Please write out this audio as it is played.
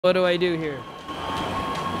What do I do here?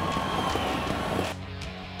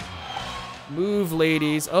 Move,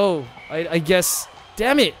 ladies. Oh, I guess.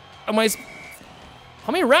 Damn it. How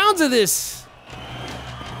many rounds of this?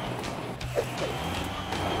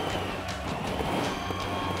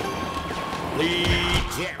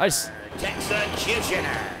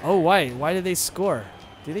 Executioner. Oh, why? Why did they score?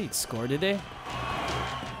 Did they score? Did they?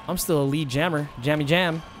 I'm still a lead jammer. Jammy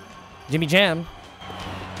Jam. Jimmy Jam.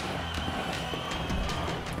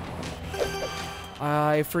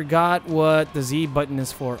 I forgot what the Z button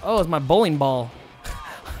is for. Oh, it's my bowling ball.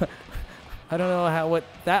 I don't know what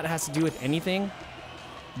that has to do with anything,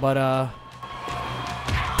 but oh,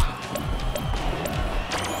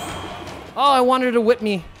 I wanted her to whip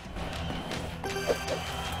me.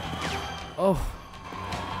 Oh.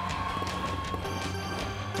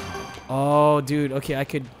 Oh, dude. Okay, I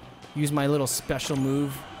could use my little special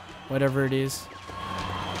move, whatever it is.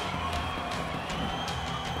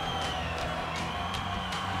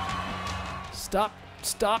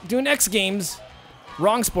 Stop doing X Games.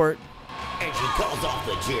 Wrong sport. And she calls off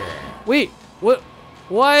the cheer. Wait, what?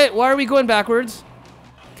 Why are we going backwards?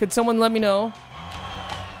 Could someone let me know?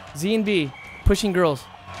 Z and B, pushing girls.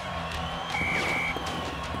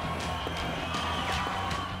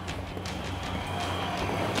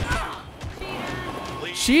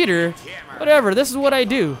 Cheater? Whatever, this is what I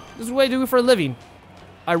do. This is what I do for a living.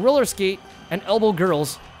 I roller skate and elbow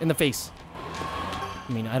girls in the face.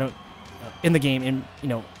 I mean, I don't in the game,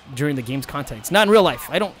 during the game's context. Not in real life.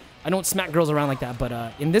 I don't smack girls around like that, but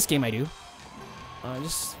in this game I do.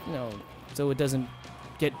 Just, so it doesn't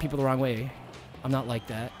get people the wrong way. I'm not like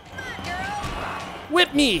that.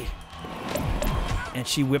 Whip me! And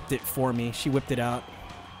she whipped it for me. She whipped it out.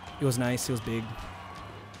 It was nice. It was big.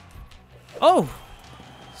 Oh!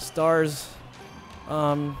 Stars.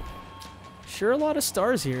 Sure, a lot of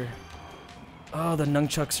stars here. Oh, the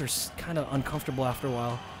nunchucks are kind of uncomfortable after a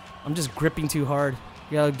while. I'm just gripping too hard.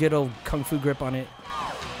 You got a good old kung fu grip on it.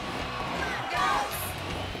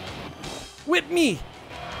 Whip me!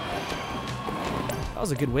 That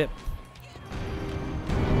was a good whip.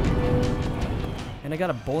 And I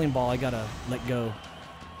got a bowling ball I gotta let go.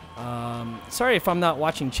 Sorry if I'm not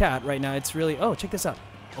watching chat right now. It's really... Oh, check this out.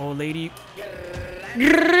 Oh, lady.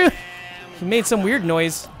 He made some weird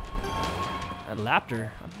noise. I lapped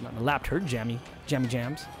her. I lapped her jammy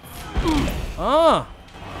jams. Oh!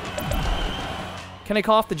 Can I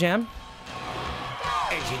call off the jam?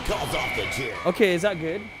 And she calls off the cheer. Okay, is that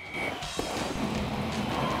good?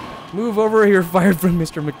 Move over, you're fired from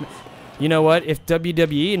Mr. McMahon. You know what? If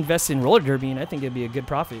WWE invests in roller derbying, I think it'd be a good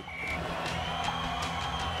profit.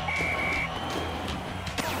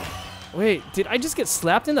 Wait, did I just get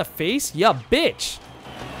slapped in the face? Yeah, bitch!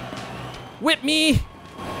 Whip me!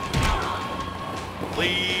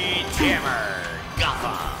 Lead jammer,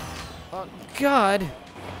 Gotham. Oh, God.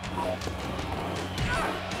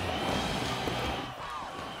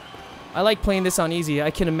 I like playing this on easy.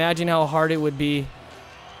 I can imagine how hard it would be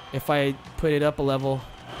if I put it up a level.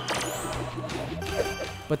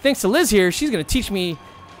 But thanks to Liz here, she's going to teach me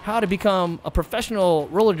how to become a professional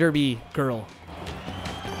roller derby girl.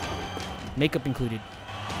 Makeup included.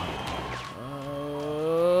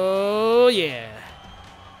 Oh, yeah.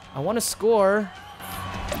 I want to score.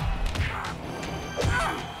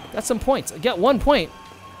 That's some points. I get 1 point.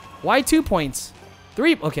 Why 2 points?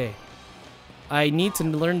 3. Okay. I need to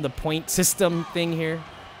learn the point system thing here.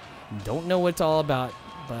 Don't know what it's all about,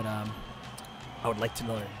 but I would like to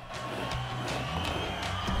learn.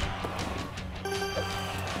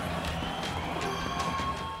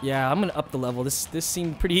 Yeah, I'm gonna up the level. This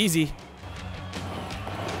seemed pretty easy.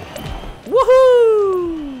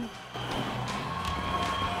 Woohoo!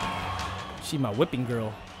 She's my whipping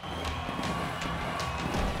girl.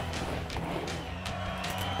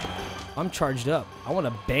 I'm charged up. I want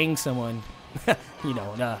to bang someone.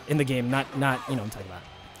 In the game, not I'm talking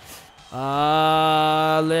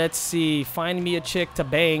about. Let's see. Find me a chick to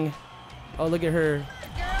bang. Oh, look at her.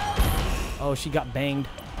 Oh, she got banged.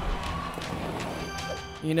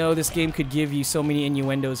 This game could give you so many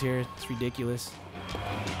innuendos here. It's ridiculous.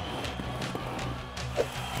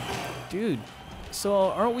 Dude, so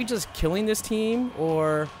aren't we just killing this team,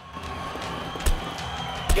 or...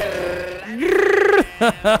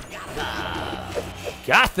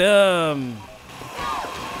 Gotham!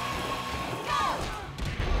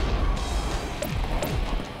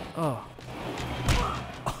 Oh.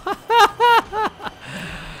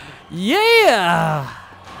 Yeah!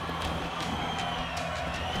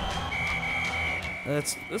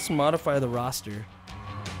 Let's modify the roster.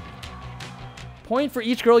 Point for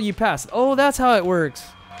each girl you pass. Oh, that's how it works.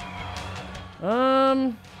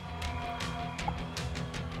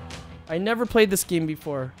 I never played this game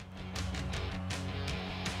before.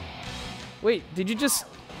 Wait, did you just...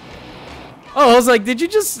 Oh, I was like, did you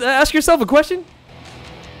just ask yourself a question?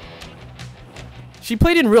 She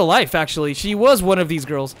played in real life, actually. She was one of these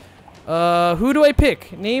girls. Who do I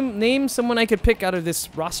pick? Name someone I could pick out of this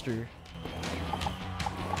roster.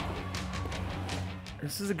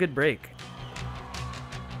 This is a good break.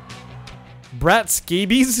 Brat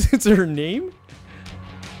Scabies is her name?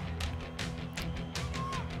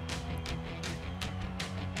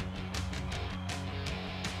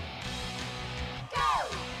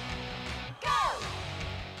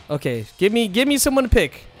 Okay, give me someone to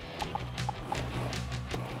pick.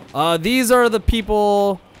 These are the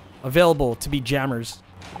people available to be jammers.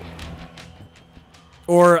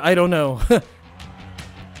 Or I don't know.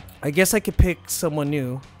 I guess I could pick someone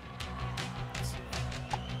new.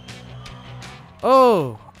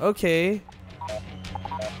 Oh, okay.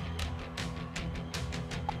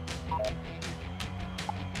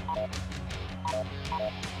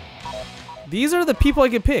 These are the people I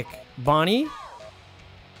could pick. Bonnie.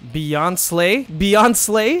 Beyonce?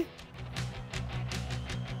 Beyonce?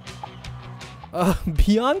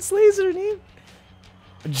 Beyonce is her name?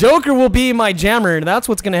 Joker will be my jammer. That's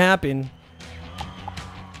what's gonna happen.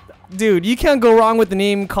 Dude, you can't go wrong with the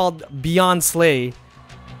name called Beyonce.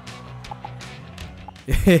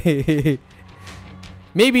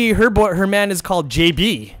 Maybe her man is called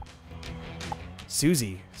JB.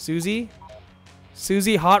 Susie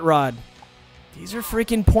Hot Rod. These are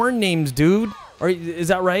freaking porn names, dude. Or is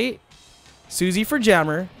that right? Susie for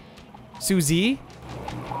jammer. Susie.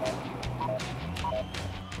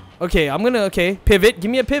 Okay, I'm gonna pivot. Give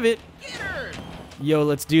me a pivot. Yo,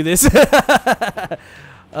 let's do this.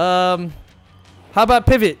 How about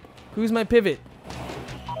pivot? Who's my pivot?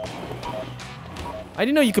 I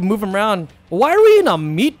didn't know you could move them around. Why are we in a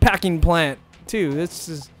meat packing plant too? This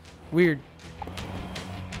is weird.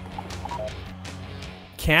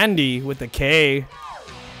 Candy with a K.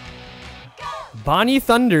 Bonnie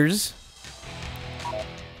Thunders.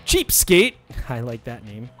 Cheapskate. I like that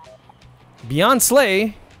name.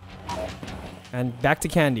 Beyonce. And back to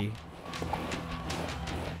Candy.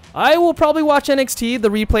 I will probably watch NXT, the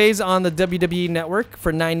replays on the WWE Network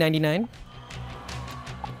for $9.99.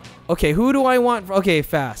 Okay, who do I want? Okay,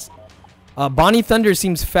 fast. Bonnie Thunder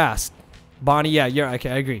seems fast. Bonnie, yeah, okay,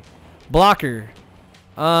 I agree. Blocker.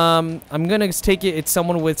 I'm gonna take it. It's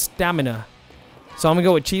someone with stamina. So I'm gonna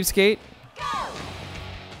go with Cheapskate.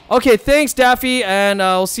 Okay, thanks, Daffy, and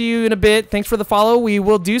I'll see you in a bit. Thanks for the follow. We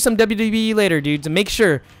will do some WWE later, dude. So make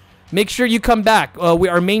sure you come back.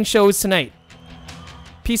 Our main show is tonight.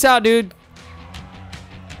 Peace out, dude.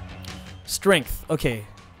 Strength. Okay.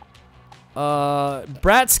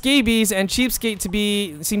 Brat Scabies and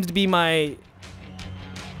Cheapskate seems to be my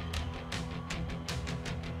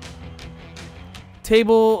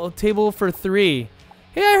table for 3.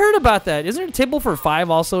 Hey, I heard about that. Isn't there a table for 5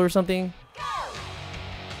 also or something?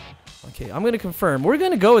 Okay, I'm gonna confirm. We're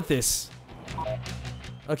gonna go with this.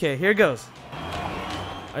 Okay, here it goes.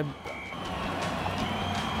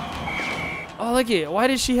 Oh, look it. Why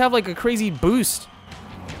does she have like a crazy boost?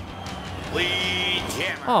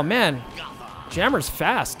 Oh man, Jammer's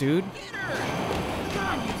fast, dude.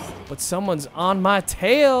 But someone's on my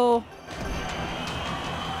tail.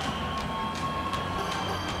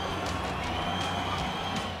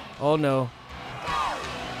 Oh no.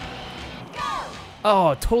 Oh,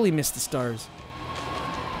 I totally missed the stars.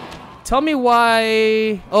 Tell me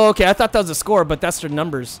why. Oh, okay. I thought that was a score, but that's their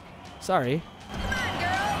numbers. Sorry.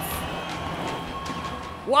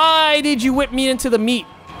 Why did you whip me into the meat?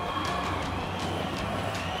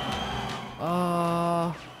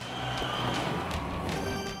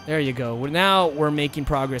 There you go. Now we're making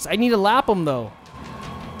progress. I need to lap them though.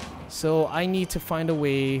 So I need to find a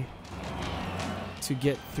way to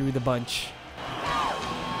get through the bunch.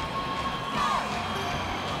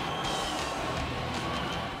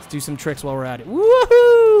 Let's do some tricks while we're at it.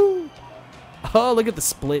 Woohoo! Oh, look at the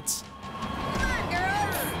splits.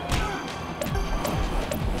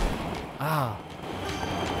 Ah.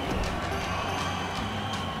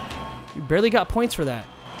 You barely got points for that.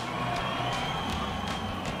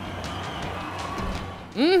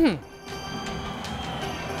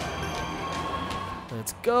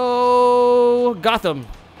 Let's go, Gotham.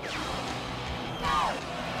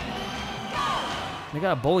 They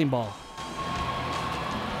got a bowling ball.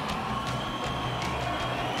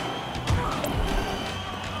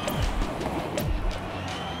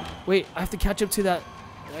 Wait, I have to catch up to that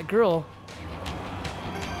girl.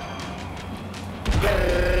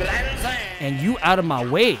 And you out of my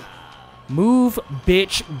way. Move,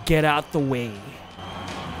 bitch, get out the way.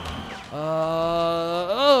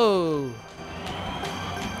 Oh.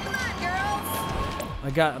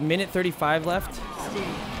 I got a minute 35 left.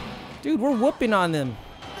 Dude, we're whooping on them.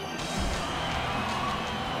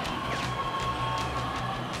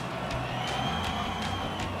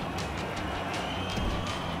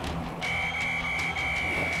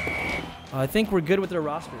 I think we're good with their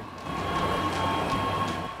roster.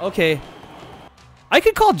 Okay. I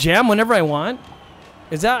could call jam whenever I want.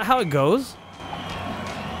 Is that how it goes?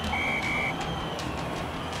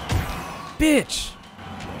 Bitch.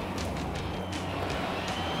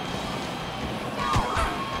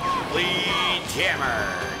 Lead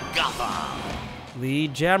jammer, Gotham.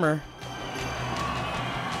 Lead jammer.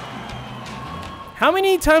 How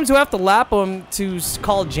many times do I have to lap them to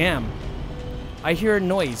call jam? I hear a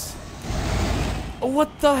noise. Oh,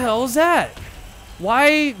 what the hell is that?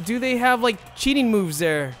 Why do they have like cheating moves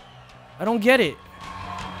there? I don't get it.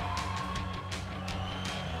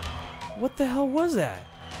 What the hell was that?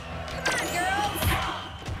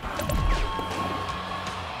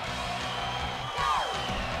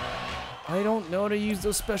 I don't know how to use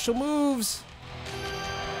those special moves.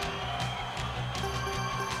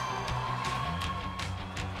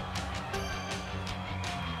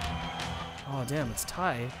 Oh, damn, it's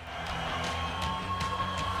tied.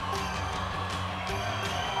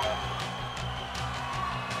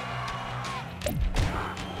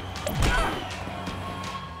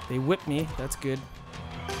 They whipped me. That's good.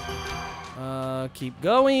 Keep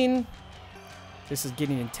going. This is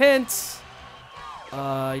getting intense.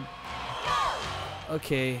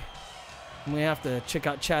 Okay. I'm gonna have to check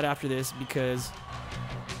out chat after this because...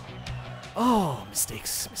 Oh,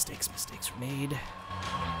 mistakes were made.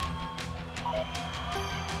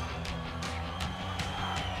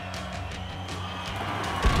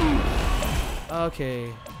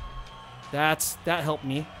 Okay. That helped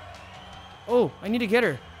me. Oh, I need to get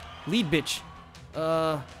her. Lead bitch.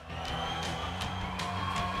 And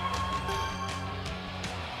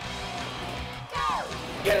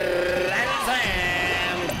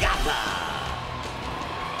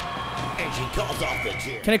she calls off the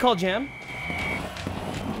chair. Can I call jam?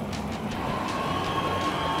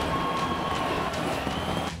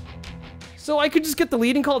 So I could just get the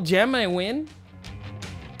lead and call jam and I win?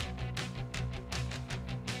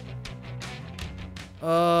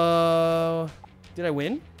 Did I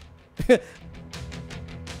win?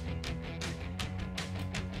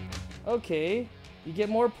 Okay, you get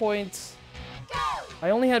more points. I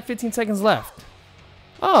only had 15 seconds left.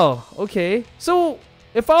 Oh, okay. So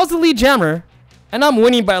if I was the lead jammer and I'm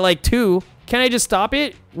winning by like 2, can I just stop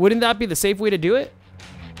it? Wouldn't that be the safe way to do it?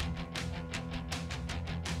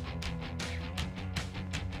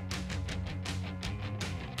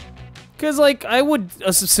 Because like I would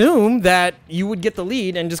assume that you would get the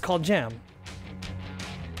lead and just call jam.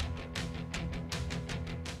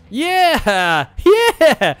 Yeah!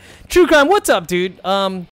 Yeah! True Crime, what's up, dude?